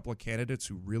couple of candidates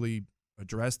who really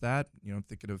address that.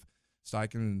 Thinking of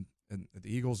Steichen and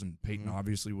the Eagles, and Payton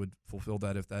obviously would fulfill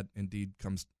that if that indeed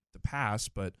comes to pass.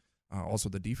 But also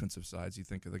the defensive sides, you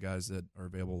think of the guys that are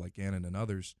available like Gannon and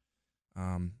others.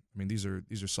 These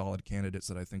are solid candidates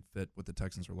that I think fit what the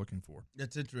Texans are looking for.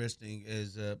 That's interesting.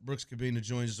 As Brooks Cabina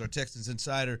joins us, our Texans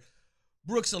insider.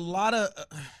 Brooks, a lot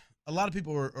of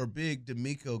people are big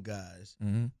D'Amico guys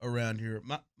around here.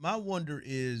 My wonder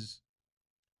is,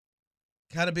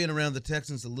 kind of being around the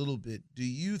Texans a little bit, do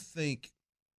you think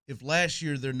if last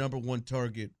year their number one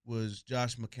target was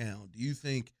Josh McCown, do you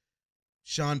think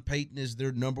Sean Payton is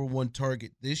their number one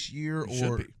target this year? He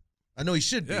should be. I know he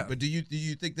should be, but do you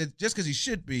think that just because he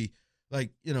should be,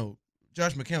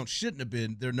 Josh McCown shouldn't have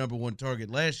been their number one target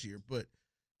last year, but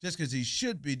just because he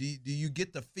should be, do you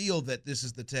get the feel that this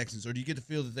is the Texans, or do you get the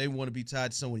feel that they want to be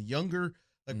tied to someone younger?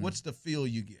 What's the feel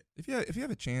you get? If you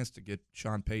have a chance to get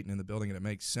Sean Payton in the building and it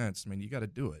makes sense, you got to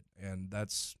do it, and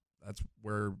that's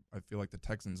where I feel like the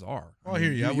Texans are. I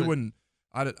hear you. You wouldn't.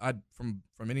 From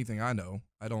anything I know,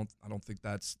 I don't think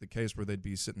that's the case where they'd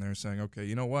be sitting there saying, okay,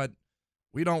 you know what,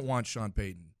 we don't want Sean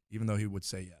Payton, even though he would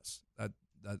say yes. That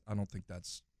I don't think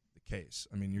that's the case.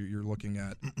 You're looking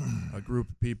at a group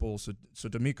of people. So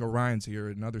D'Amico Ryans here,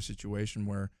 another situation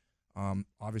where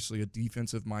obviously a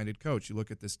defensive-minded coach. You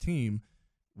look at this team,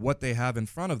 what they have in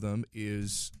front of them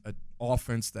is an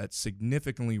offense that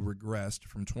significantly regressed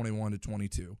from 21 to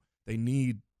 22. They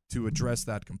need to address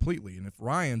that completely. And if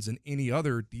Ryans and any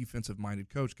other defensive-minded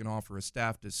coach can offer a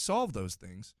staff to solve those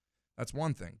things, that's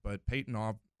one thing. But Payton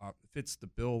fits the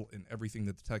bill in everything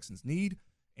that the Texans need.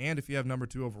 And if you have number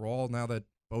 2 overall, now that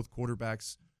both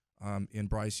quarterbacks in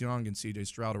Bryce Young and C.J.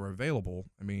 Stroud are available,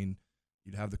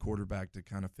 you'd have the quarterback to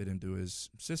kind of fit into his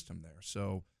system there.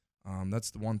 So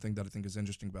that's the one thing that I think is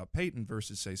interesting about Payton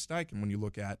versus, say, Steichen. When you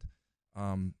look at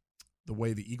the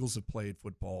way the Eagles have played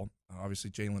football,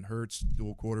 obviously Jalen Hurts,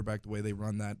 dual quarterback, the way they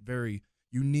run that very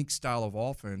unique style of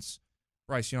offense,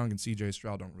 Bryce Young and C.J.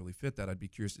 Stroud don't really fit that. I'd be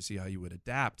curious to see how you would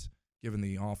adapt given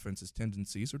the offense's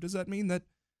tendencies. Or does that mean that,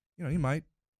 he might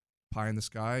pie in the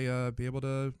sky be able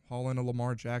to haul in a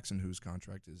Lamar Jackson whose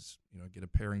contract is, get a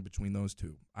pairing between those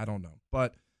two? I don't know.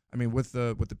 But, with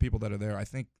the people that are there, I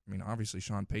think, obviously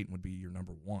Sean Payton would be your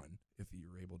number one if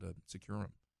you're able to secure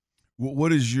him.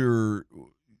 What is your –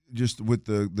 just with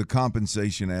the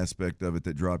compensation aspect of it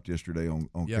that dropped yesterday on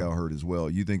Cowherd as well,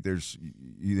 you think that's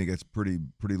pretty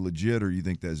legit, or you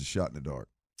think that's a shot in the dark?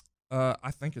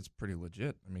 I think it's pretty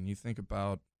legit. You think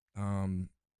about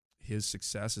his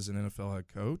success as an NFL head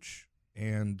coach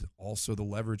and also the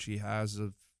leverage he has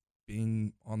of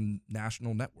being on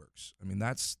national networks.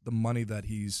 That's the money that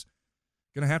he's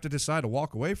going to have to decide to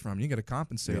walk away from. You got to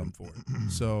compensate him for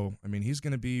it. So, he's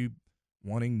going to be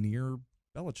wanting near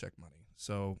Belichick money.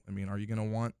 So, are you going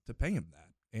to want to pay him that?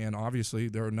 And obviously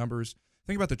there are numbers.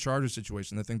 Think about the Chargers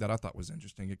situation. The thing that I thought was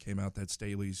interesting, it came out that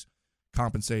Staley's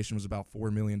compensation was about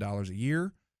 $4 million a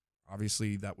year.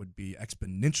 Obviously, that would be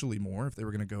exponentially more if they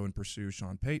were going to go and pursue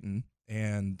Sean Payton,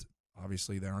 and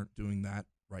obviously they aren't doing that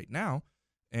right now.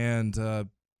 And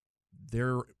they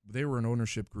were an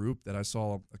ownership group that I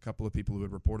saw a couple of people who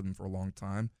had reported them for a long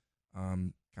time,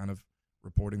 kind of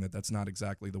reporting that that's not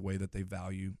exactly the way that they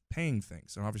value paying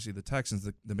things. And obviously the Texans,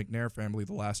 the McNair family,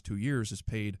 the last 2 years has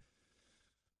paid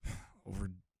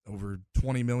over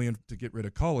 $20 million to get rid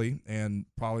of Culley and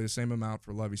probably the same amount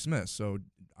for Lovie Smith. So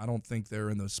I don't think they're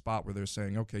in the spot where they're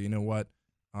saying, okay, you know what,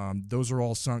 those are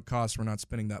all sunk costs. We're not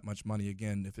spending that much money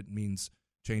again if it means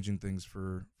changing things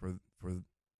for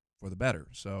the better.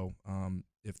 So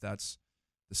if that's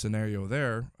the scenario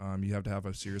there, you have to have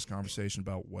a serious conversation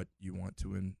about what you want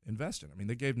to invest in. I mean,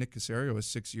 they gave Nick Caserio a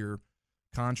 6-year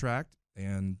contract,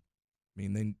 and I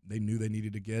mean they knew they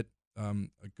needed to get a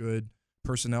good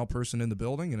personnel person in the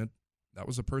building, and that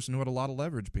was a person who had a lot of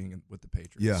leverage being with the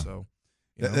Patriots. Yeah. So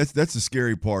that's the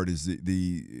scary part is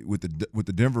with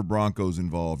the Denver Broncos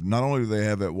involved. Not only do they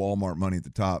have that Walmart money at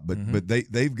the top, but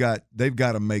they've got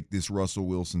to make this Russell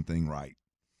Wilson thing right.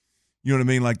 You know what I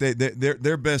mean? Like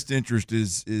their best interest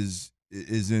is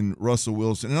in Russell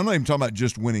Wilson, and I'm not even talking about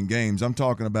just winning games. I'm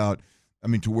talking about,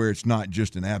 to where it's not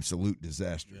just an absolute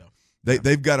disaster. Yeah.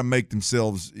 They've got to make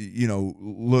themselves,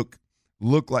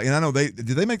 look like. And I know did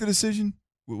they make the decision?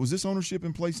 Was this ownership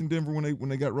in place in Denver when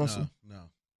they got Russell? No.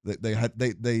 They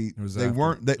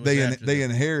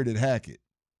inherited Hackett.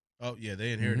 Oh yeah,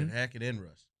 they inherited Hackett and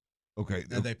Russ. Okay.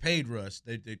 Now they paid Russ.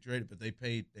 They traded, but they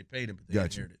paid him, but they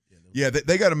inherited. Yeah,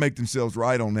 they got to make themselves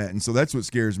right on that, and so that's what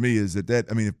scares me is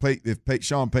if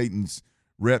Sean Payton's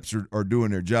reps are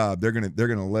doing their job, they're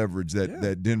gonna leverage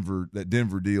that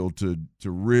Denver deal to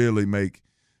really make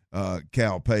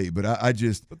Cal pay. But I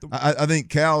think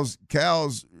Cal's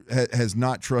has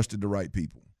not trusted the right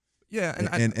people. Yeah,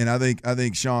 and I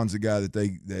think Sean's the guy that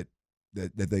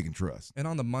they can trust. And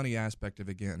on the money aspect of,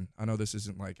 again, I know this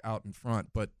isn't like out in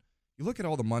front, but you look at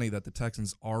all the money that the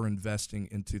Texans are investing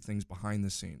into things behind the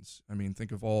scenes. I mean,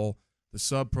 think of all the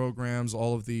sub programs,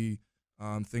 all of the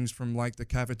things from like the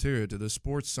cafeteria to the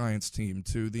sports science team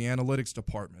to the analytics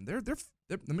department. The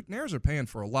McNairs are paying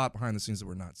for a lot behind the scenes that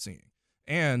we're not seeing.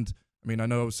 And I mean, I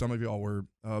know some of y'all were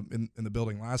in the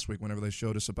building last week whenever they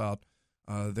showed us about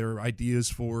their ideas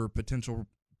for potential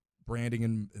branding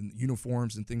and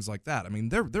uniforms and things like that. I mean,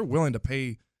 they're willing to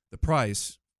pay the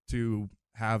price to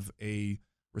have a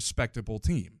respectable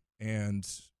team, and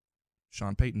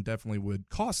Sean Payton definitely would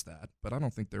cost that, but I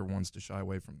don't think they're ones to shy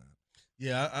away from that.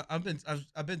 Yeah, I've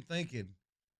been thinking,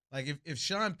 like if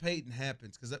Sean Payton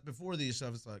happens, because before these, I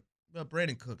was like, well,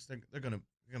 Brandon Cooks, they're gonna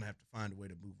have to find a way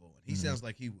to move on. He sounds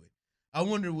like he would. I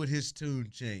wonder would his tune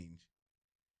change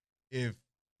if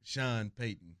Sean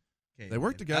Payton came. They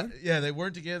worked together. They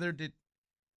worked together. Did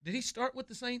he start with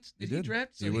the Saints? Did he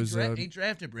draft? So he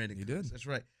drafted Brandon Cooks. He did. That's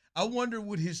right. I wonder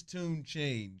would his tune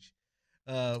change.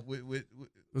 It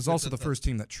was also the first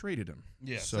team that traded him.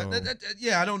 Yeah. So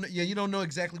I don't. Yeah, you don't know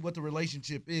exactly what the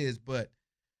relationship is, but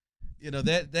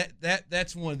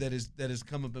that's one that is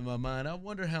come up in my mind. I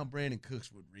wonder how Brandon Cooks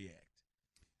would react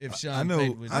if Sean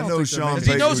Payton was. I know Sean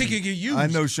Payton. He knows he can get used. I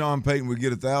know Sean Payton would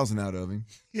get 1,000 out of him.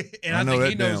 And I know think that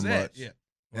he knows that. Much. Yeah.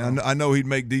 And I know he'd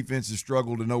make defenses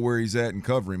struggle to know where he's at and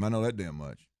cover him. I know that damn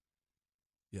much.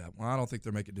 Yeah, well, I don't think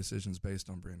they're making decisions based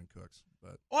on Brandon Cooks.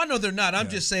 But I know they're not. I'm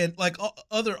just saying, like,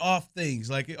 other off things.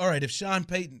 Like, all right, if Sean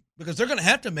Payton – because they're going to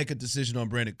have to make a decision on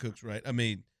Brandon Cooks, right? I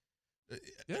mean,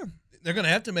 yeah, they're going to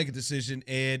have to make a decision.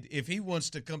 And if he wants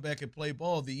to come back and play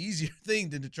ball, the easier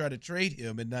thing than to try to trade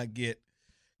him and not get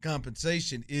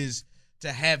compensation is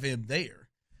to have him there.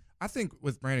 I think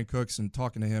with Brandon Cooks and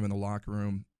talking to him in the locker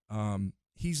room,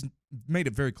 he's made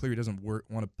it very clear he doesn't want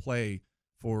to play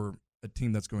for a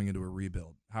team that's going into a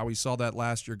rebuild. How he saw that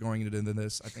last year going into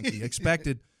this, I think he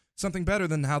expected something better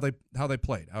than how they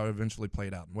played, how it eventually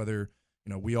played out. And whether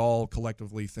we all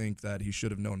collectively think that he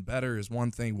should have known better is one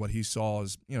thing. What he saw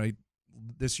is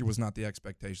this year was not the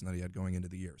expectation that he had going into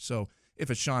the year. So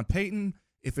if it's Sean Payton,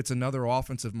 if it's another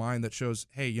offensive mind that shows,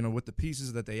 hey, with the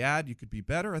pieces that they add, you could be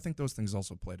better. I think those things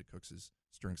also play to Cooks'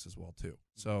 strengths as well too.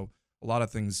 So a lot of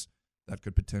things that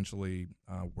could potentially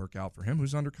work out for him,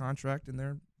 who's under contract, and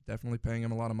they're definitely paying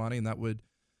him a lot of money, and that would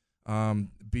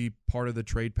be part of the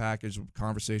trade package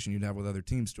conversation you'd have with other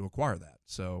teams to acquire that.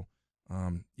 So,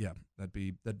 that'd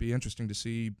be interesting to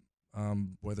see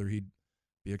whether he'd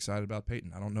be excited about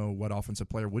Payton. I don't know what offensive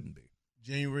player wouldn't be.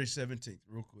 January 17th,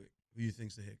 real quick. Who do you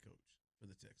think's the head coach for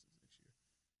the Texans next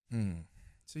year?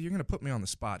 So you're going to put me on the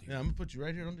spot here. Yeah, I'm going to put you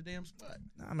right here on the damn spot.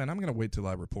 Nah, man, I'm going to wait till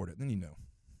I report it. Then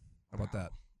How about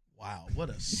that? Wow, what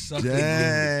a sucker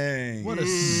Dang. move. What a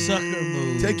sucker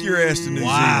move. Take your ass to New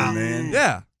Zealand, man.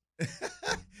 Yeah.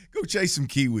 Go chase some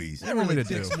kiwis. What do you want me to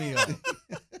do? Me off.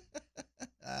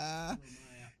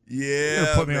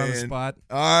 Yeah, put me man. on the spot.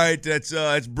 All right,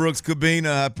 that's Brooks Cabina.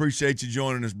 I appreciate you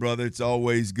joining us, brother. It's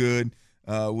always good.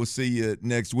 We'll see you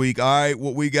next week. All right,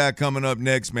 what we got coming up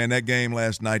next, man, that game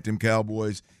last night, them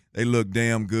Cowboys, they look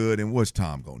damn good. And what's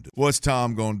Tom going to do? What's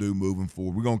Tom going to do moving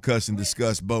forward? We're going to cuss and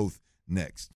discuss both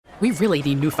next. We really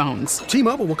need new phones.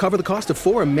 T-Mobile will cover the cost of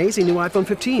 4 amazing new iPhone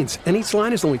 15s, and each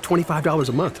line is only $25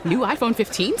 a month. New iPhone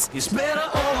 15s? It's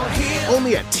better over here.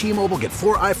 Only at T-Mobile, get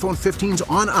 4 iPhone 15s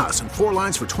on us and 4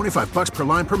 lines for $25 per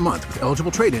line per month with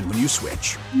eligible trade-in when you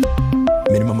switch.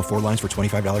 Minimum of 4 lines for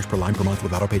 $25 per line per month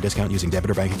with autopay discount using debit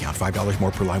or bank account. $5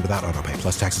 more per line without autopay,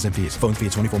 plus taxes and fees. Phone fee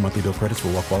at 24 monthly bill credits for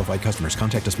well-qualified customers.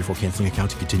 Contact us before canceling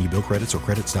account to continue bill credits or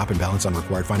credit stop and balance on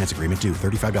required finance agreement due.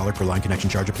 $35 per line connection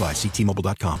charge applies. See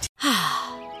T-Mobile.com.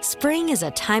 Spring is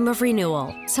a time of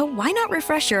renewal, so why not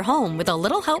refresh your home with a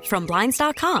little help from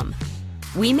Blinds.com?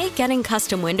 We make getting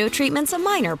custom window treatments a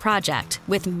minor project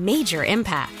with major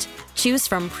impact. Choose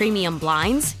from premium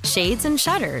blinds, shades, and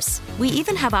shutters. We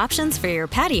even have options for your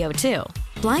patio, too.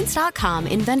 Blinds.com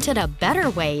invented a better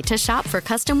way to shop for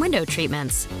custom window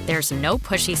treatments. There's no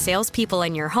pushy salespeople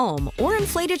in your home or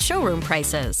inflated showroom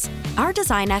prices. Our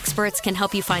design experts can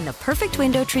help you find the perfect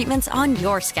window treatments on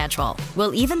your schedule.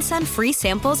 We'll even send free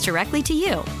samples directly to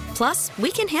you. Plus,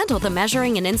 we can handle the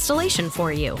measuring and installation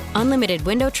for you. Unlimited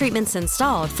window treatments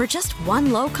installed for just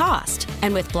one low cost.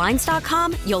 And with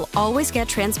Blinds.com, you'll always get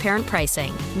transparent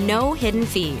pricing. No hidden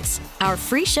fees. Our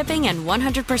free shipping and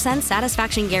 100%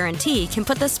 satisfaction guarantee can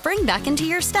put the spring back into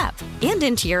your step and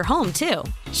into your home, too.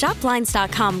 Shop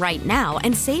Blinds.com right now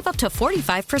and save up to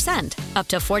 45%. Up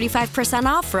to 45%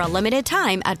 off for a limited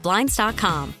time at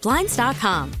Blinds.com.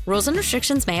 Blinds.com. Rules and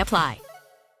restrictions may apply.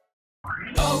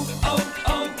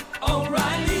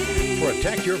 O'Reilly.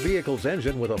 Protect your vehicle's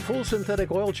engine with a full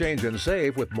synthetic oil change and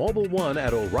save with Mobil 1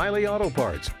 at O'Reilly Auto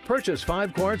Parts. Purchase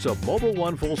 5 quarts of Mobil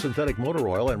 1 full synthetic motor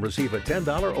oil and receive a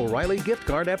 $10 O'Reilly gift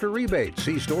card after rebate.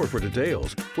 See store for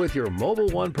details. With your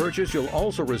Mobil 1 purchase, you'll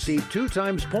also receive 2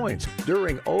 times points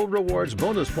during O Rewards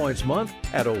Bonus Points Month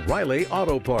at O'Reilly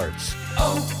Auto Parts.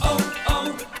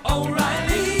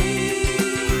 O'Reilly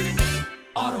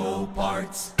Auto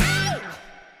Parts.